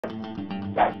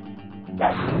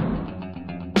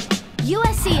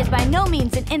USC is by no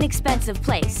means an inexpensive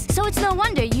place, so it's no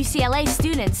wonder UCLA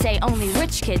students say only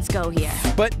rich kids go here.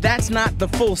 But that's not the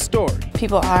full story.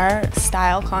 People are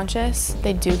style conscious.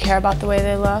 They do care about the way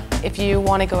they look. If you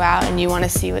want to go out and you want to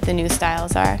see what the new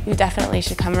styles are, you definitely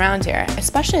should come around here,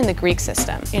 especially in the Greek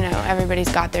system. You know,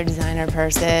 everybody's got their designer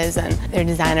purses and their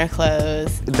designer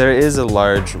clothes. There is a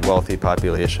large, wealthy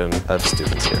population of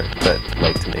students here that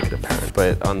like to make it apparent.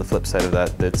 But on the flip side of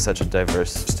that, it's such a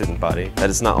diverse student body that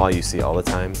it's not all you see all the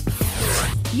time.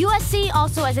 USC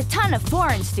also has a ton of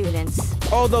foreign students.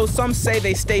 Although some say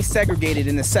they stay segregated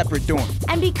in a separate dorm.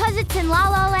 And because it's in La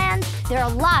La Land, there are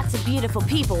lots of beautiful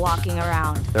people walking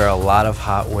around. There are a lot of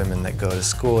hot women that go to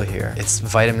school here. It's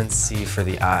vitamin C for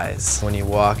the eyes. When you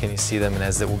walk and you see them, and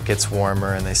as it gets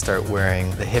warmer and they start wearing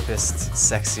the hippest,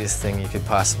 sexiest thing you could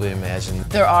possibly imagine.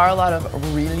 There are a lot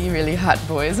of really, really hot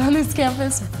boys on this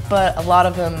campus, but a lot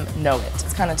of them know it.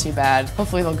 It's kind of too bad.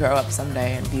 Hopefully they'll grow up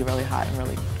someday and be really hot and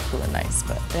really cool and nice,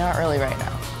 but they aren't really right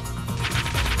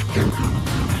now.